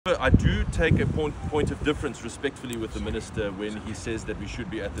I do take a point of difference respectfully with the Minister when he says that we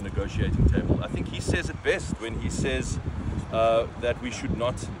should be at the negotiating table. I think he says it best when he says that we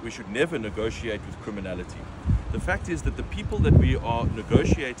should never negotiate with criminality. The fact is that the people that we are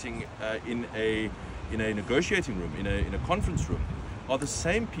negotiating in a negotiating room, in a conference room, are the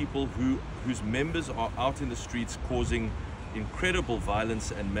same people whose members are out in the streets causing incredible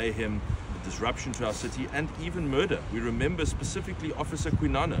violence and mayhem, disruption to our city, and even murder. We remember specifically Officer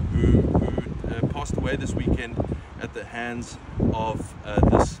Quinana, who passed away this weekend at the hands of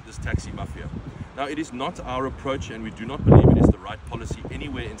this taxi mafia. Now, it is not our approach, and we do not believe it is the right policy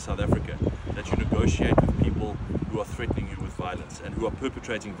anywhere in South Africa that you negotiate with people who are threatening you with violence and who are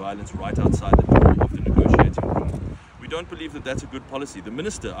perpetrating violence right outside the door of the negotiating room. We don't believe that that's a good policy. The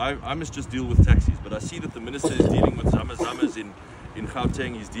Minister, I must just deal with taxis, but I see that the Minister is dealing with zamas in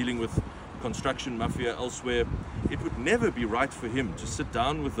Gauteng. He's dealing with construction mafia elsewhere. It would never be right for him to sit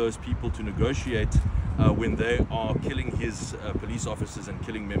down with those people to negotiate when they are killing his police officers and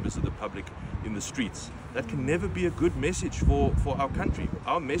killing members of the public in the streets. That can never be a good message for our country.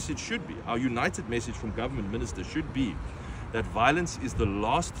 Our message should be, our united message from government minister should be that violence is the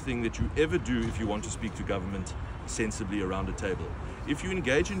last thing that you ever do if you want to speak to government sensibly around a table. If you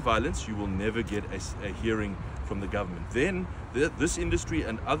engage in violence, you will never get a hearing from the government. Then this industry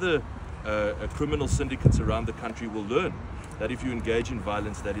and other criminal syndicates around the country will learn that if you engage in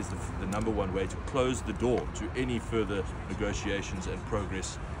violence, that is the number one way to close the door to any further negotiations and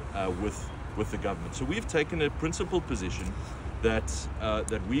progress with the government. So we've taken a principled position that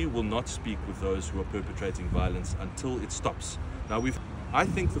we will not speak with those who are perpetrating violence until it stops. Now, I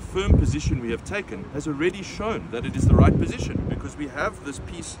think the firm position we have taken has already shown that it is the right position, because we have this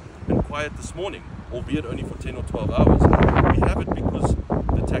peace and quiet this morning, albeit only for 10 or 12 hours. We have it because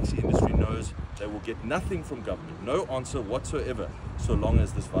the taxi industry knows they will get nothing from government, no answer whatsoever, so long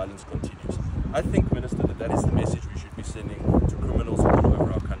as this violence continues. I think, Minister, that is the message we should be sending to criminals all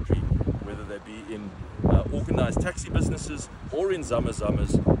over our country, whether they be in organized taxi businesses or in zamas,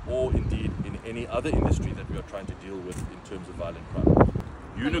 or indeed in any other industry that we are trying to deal with in terms of violent crime.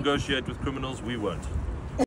 You negotiate with criminals, we won't.